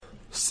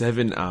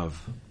7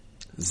 Av,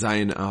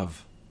 Zayin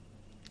Av,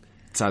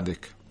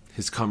 Tzaddik,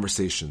 his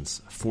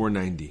conversations,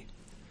 490.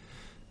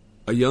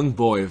 A young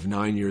boy of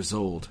 9 years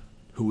old,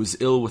 who was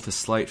ill with a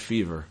slight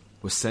fever,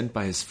 was sent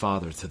by his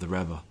father to the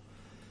Rebbe.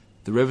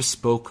 The Rebbe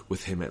spoke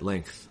with him at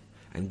length,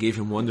 and gave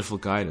him wonderful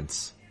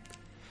guidance.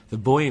 The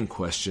boy in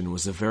question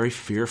was a very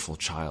fearful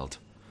child.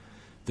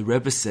 The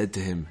Rebbe said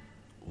to him,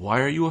 "Why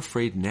are you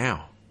afraid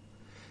now?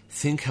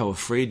 Think how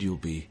afraid you'll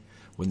be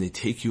when they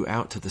take you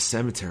out to the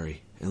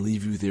cemetery and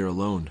leave you there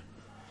alone.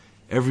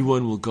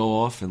 Everyone will go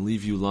off and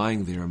leave you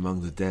lying there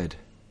among the dead.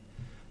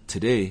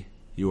 Today,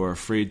 you are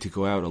afraid to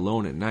go out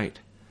alone at night.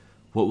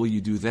 What will you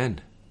do then?"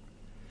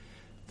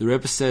 The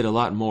Rebbe said a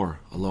lot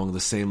more along the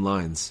same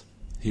lines.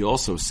 He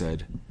also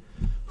said,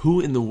 "Who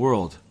in the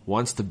world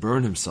wants to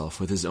burn himself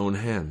with his own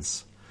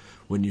hands?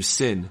 When you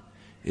sin,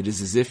 it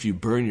is as if you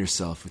burn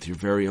yourself with your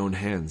very own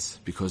hands,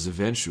 because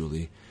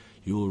eventually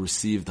you will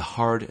receive the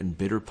hard and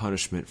bitter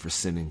punishment for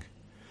sinning.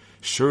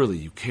 Surely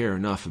you care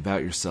enough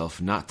about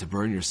yourself not to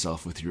burn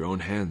yourself with your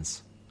own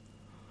hands."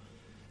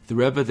 The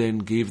Rebbe then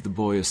gave the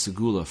boy a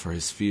segula for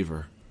his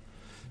fever.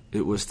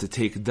 It was to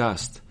take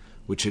dust,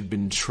 which had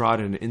been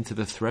trodden into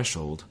the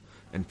threshold,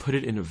 and put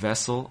it in a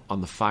vessel on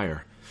the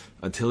fire,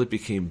 until it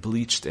became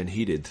bleached and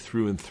heated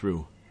through and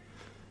through.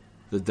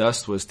 The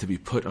dust was to be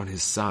put on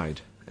his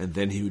side, and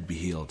then he would be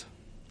healed.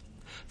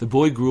 The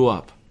boy grew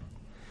up,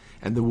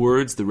 and the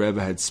words the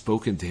Rebbe had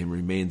spoken to him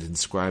remained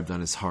inscribed on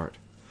his heart.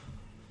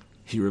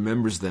 He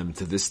remembers them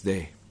to this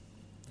day.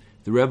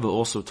 The Rebbe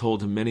also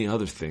told him many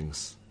other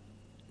things.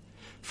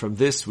 From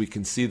this we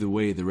can see the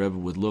way the Rebbe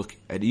would look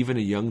at even a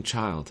young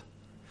child,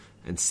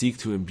 and seek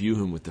to imbue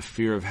him with the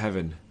fear of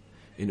heaven,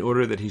 in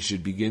order that he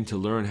should begin to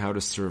learn how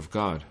to serve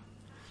God,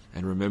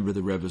 and remember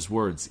the Rebbe's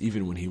words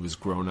even when he was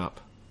grown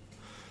up.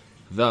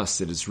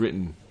 Thus it is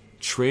written,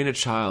 "Train a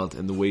child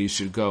in the way he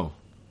should go,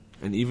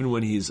 and even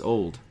when he is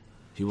old,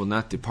 he will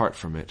not depart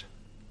from it."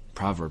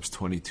 Proverbs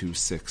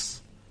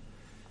 22:6.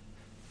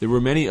 There were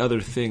many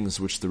other things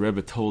which the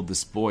Rebbe told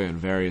this boy on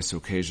various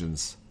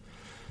occasions,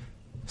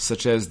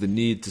 such as the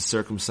need to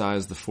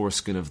circumcise the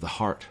foreskin of the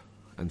heart,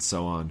 and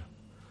so on.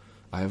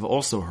 I have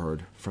also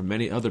heard from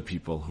many other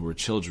people who were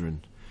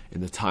children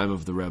in the time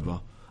of the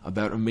Rebbe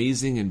about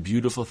amazing and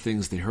beautiful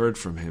things they heard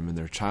from him in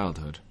their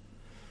childhood.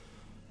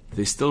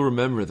 They still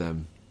remember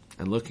them,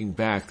 and looking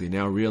back they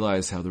now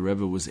realize how the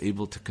Rebbe was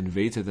able to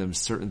convey to them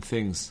certain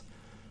things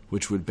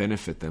which would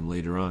benefit them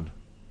later on.